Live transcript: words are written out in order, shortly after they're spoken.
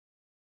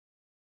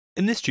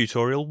In this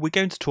tutorial, we're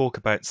going to talk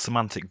about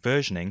semantic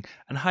versioning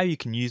and how you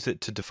can use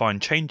it to define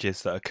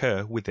changes that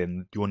occur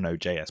within your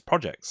Node.js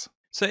projects.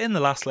 So in the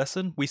last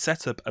lesson, we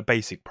set up a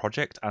basic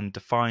project and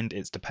defined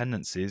its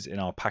dependencies in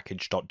our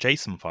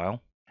package.json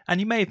file. And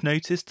you may have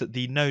noticed that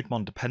the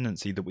NodeMon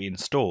dependency that we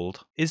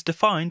installed is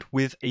defined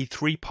with a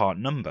 3-part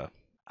number.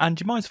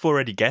 And you might have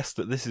already guessed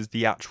that this is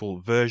the actual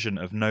version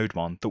of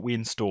NodeMon that we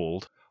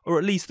installed, or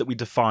at least that we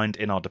defined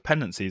in our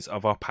dependencies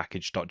of our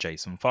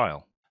package.json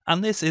file.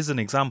 And this is an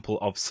example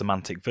of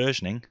semantic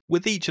versioning,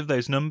 with each of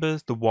those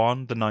numbers, the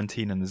 1, the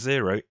 19 and the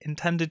 0,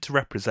 intended to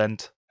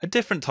represent a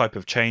different type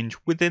of change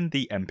within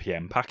the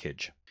npm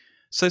package.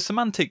 So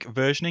semantic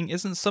versioning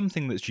isn't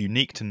something that's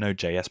unique to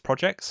Node.js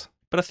projects,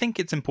 but I think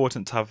it's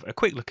important to have a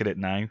quick look at it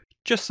now,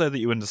 just so that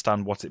you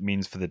understand what it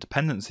means for the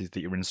dependencies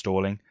that you're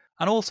installing,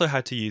 and also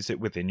how to use it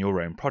within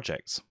your own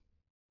projects.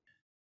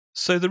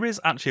 So there is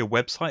actually a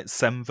website,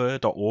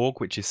 semver.org,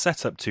 which is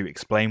set up to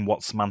explain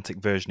what semantic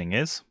versioning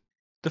is.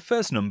 The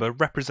first number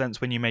represents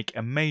when you make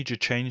a major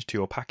change to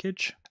your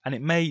package, and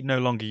it may no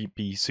longer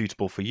be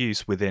suitable for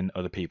use within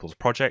other people's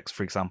projects.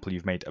 For example,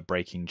 you've made a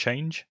breaking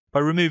change by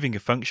removing a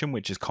function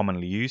which is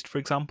commonly used, for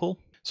example.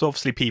 So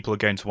obviously people are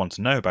going to want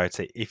to know about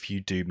it if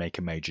you do make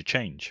a major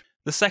change.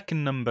 The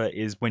second number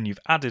is when you've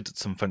added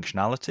some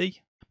functionality,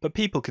 but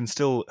people can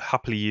still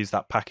happily use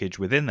that package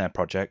within their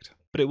project,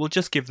 but it will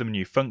just give them a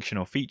new function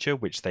or feature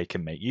which they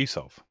can make use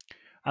of.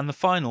 And the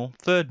final,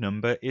 third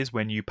number is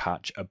when you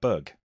patch a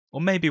bug, or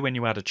maybe when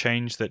you add a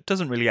change that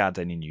doesn't really add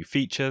any new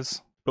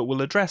features, but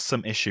will address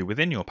some issue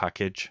within your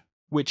package,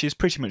 which is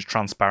pretty much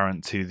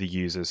transparent to the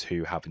users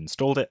who have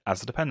installed it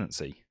as a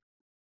dependency.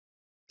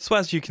 So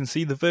as you can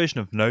see, the version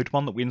of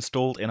NodeMon that we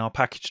installed in our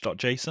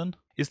package.json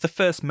is the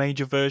first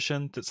major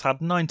version that's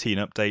had 19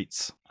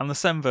 updates, and the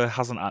semver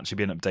hasn't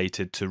actually been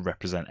updated to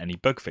represent any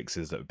bug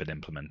fixes that have been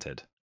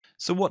implemented.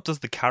 So what does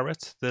the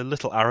caret, the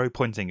little arrow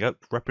pointing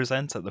up,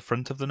 represent at the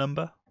front of the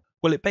number?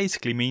 Well, it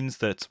basically means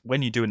that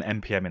when you do an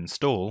npm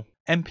install,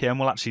 npm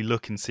will actually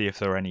look and see if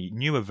there are any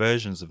newer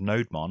versions of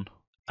NodeMon,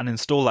 and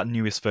install that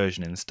newest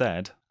version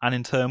instead, and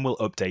in turn will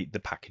update the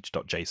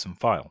package.json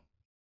file.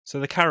 So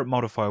the caret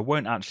modifier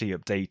won't actually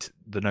update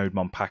the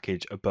NodeMon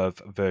package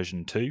above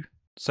version 2,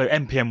 so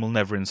npm will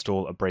never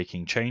install a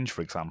breaking change,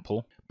 for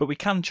example, but we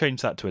can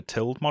change that to a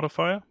tilde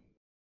modifier.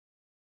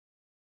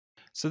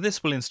 So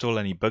this will install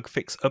any bug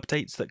fix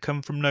updates that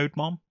come from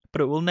NodeMon,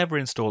 but it will never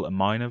install a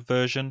minor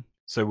version,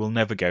 so we'll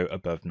never go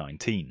above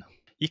 19.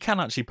 You can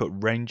actually put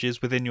ranges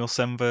within your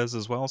semvers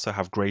as well, so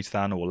have greater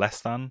than or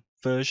less than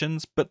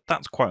versions, but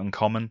that's quite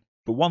uncommon.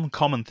 But one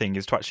common thing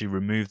is to actually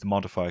remove the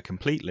modifier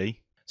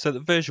completely, so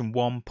that version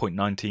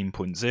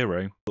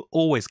 1.19.0 will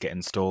always get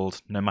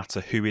installed no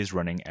matter who is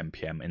running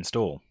npm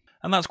install.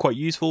 And that's quite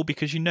useful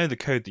because you know the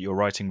code that you're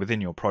writing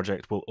within your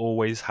project will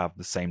always have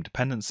the same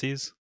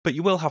dependencies, but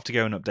you will have to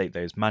go and update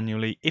those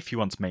manually if you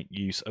want to make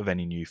use of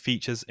any new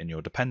features in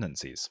your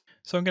dependencies.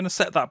 So I'm going to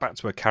set that back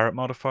to a caret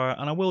modifier,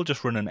 and I will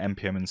just run an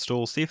npm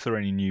install, see if there are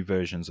any new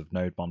versions of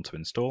NodeMon to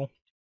install.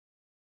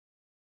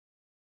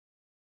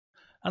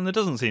 And there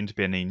doesn't seem to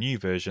be any new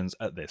versions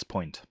at this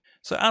point.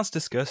 So as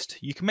discussed,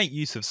 you can make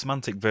use of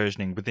semantic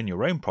versioning within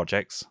your own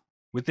projects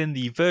within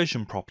the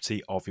version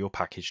property of your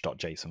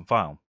package.json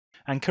file.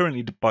 And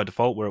currently by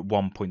default we're at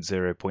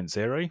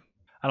 1.0.0,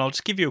 and I'll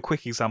just give you a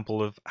quick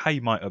example of how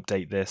you might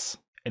update this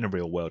in a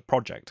real world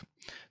project.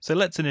 So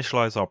let's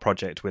initialize our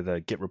project with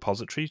a Git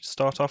repository to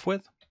start off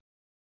with.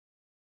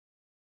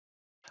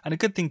 And a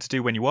good thing to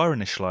do when you are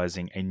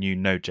initializing a new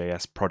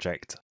Node.js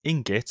project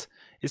in Git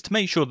is to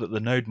make sure that the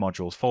Node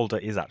modules folder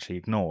is actually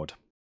ignored.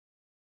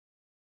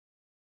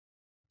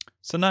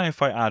 So now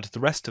if I add the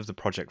rest of the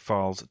project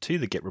files to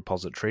the Git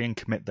repository and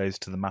commit those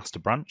to the master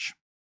branch,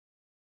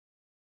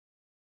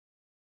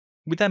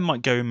 we then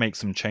might go and make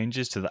some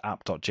changes to the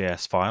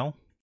app.js file.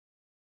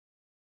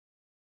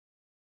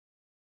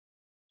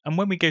 And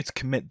when we go to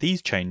commit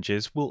these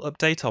changes, we'll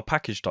update our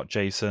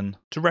package.json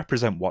to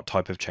represent what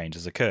type of change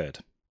has occurred.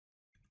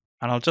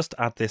 And I'll just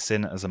add this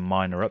in as a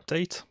minor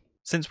update,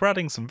 since we're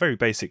adding some very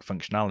basic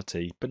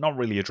functionality, but not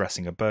really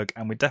addressing a bug,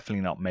 and we're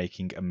definitely not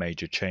making a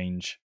major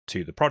change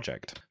to the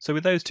project. So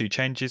with those two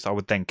changes, I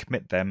would then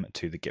commit them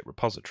to the Git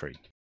repository.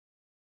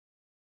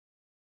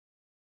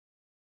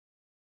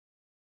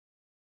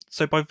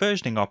 So by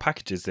versioning our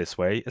packages this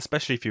way,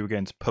 especially if you were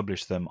going to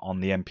publish them on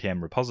the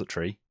npm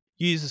repository,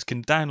 users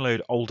can download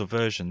older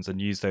versions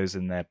and use those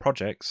in their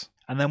projects,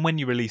 and then when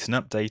you release an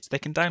update, they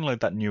can download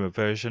that newer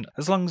version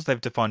as long as they've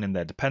defined in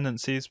their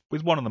dependencies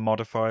with one of the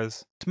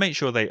modifiers to make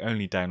sure they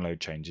only download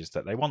changes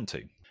that they want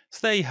to.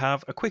 So there you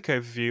have a quick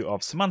overview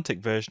of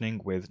semantic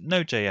versioning with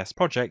Node.js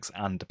projects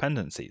and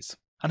dependencies.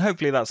 And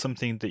hopefully that's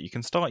something that you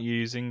can start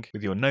using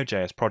with your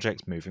Node.js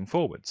projects moving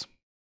forwards.